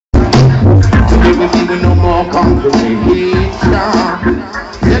Today we be with no more complication.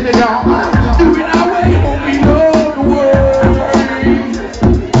 Let it all do it our way, won't be no way.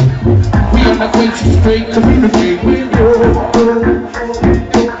 We on the way to straight communicate with you.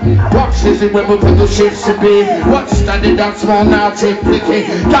 Watch this and weapon for the shifts to be. Watch standing down small now triplicate.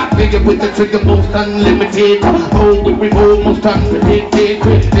 Got bigger with the trigger most unlimited. Hold with remote most unpredicted.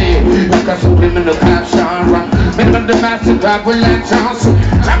 Quickly like a subliminal passion run. Minimum the massive travel and chance.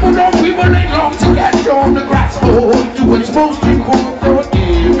 Travel on we will ain't long to catch on the grass. Oh, you were supposed to go through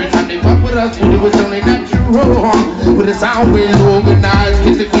every time they fuck with us. But it was only natural. With a sound well organized.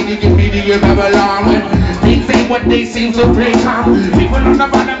 Kiss the media Babylon. When things ain't what they seem so great. People on the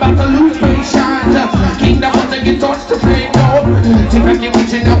run about to lose patience. Kingdom wants to get torched to play no. Take back your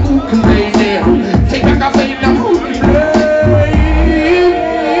vision now who can play there. Take back our fame now who can play.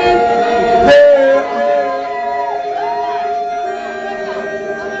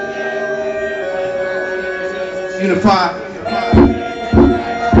 Unify.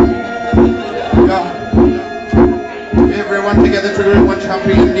 Everyone together to the one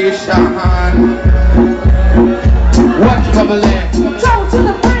champion nation. What's bubbling? Travel to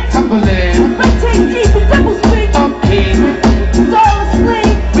the brink. Tumbling. Maintain deep and double speak. Up king. Fall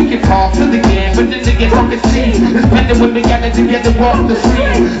asleep. We can talk to the game, but then again talk and see. It's better when we gather together, walk the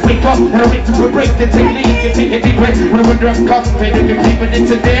street. Wake up, and I wait to a break, then take leave. You take a deep breath. When we're drunk, concentrated, and deep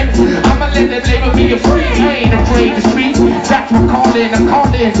into them. I'ma let that label be free. I ain't afraid to speak. That's my calling, I'm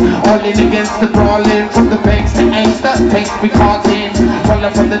calling. All in against the brawling. From the banks to angster, tanks we causing.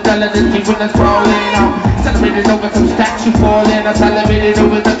 Falling from the dollar, the keeping us crawling. Celebrated over some statue falling. I celebrated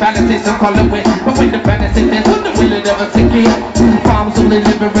over the fantasy, some call it win. But when the fantasy then put the will it ever take it. Bombs only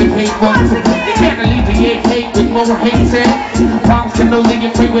liberate hate ones. You can't alleviate hate with more hate said. Bombs can only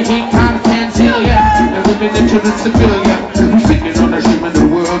get free with hate times 10 zillion. And women and children civilian. We singing on the stream in the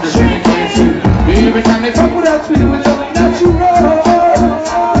world that we can't see. Every time they fuck with us, we do it only natural.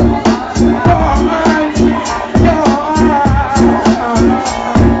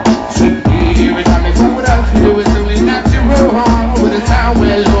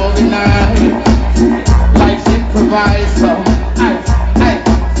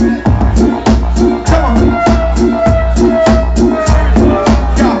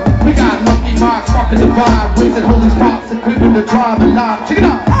 Wasted holy spots and creeping the tribe alive. Check it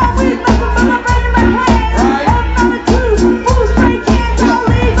out.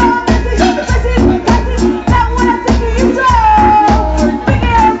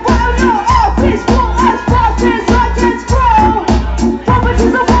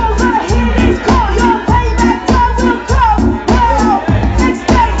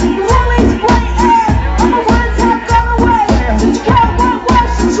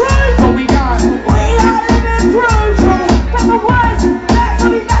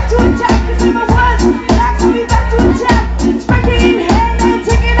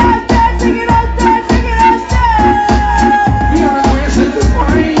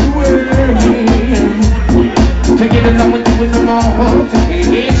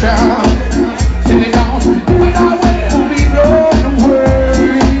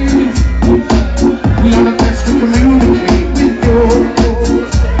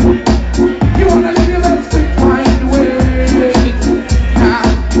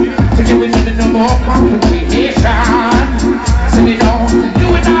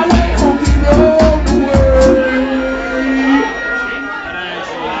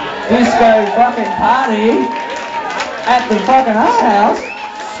 Disco fucking party at the fucking art house.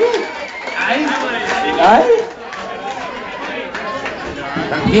 Shit.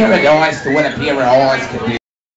 Paradise to what a paradise could do.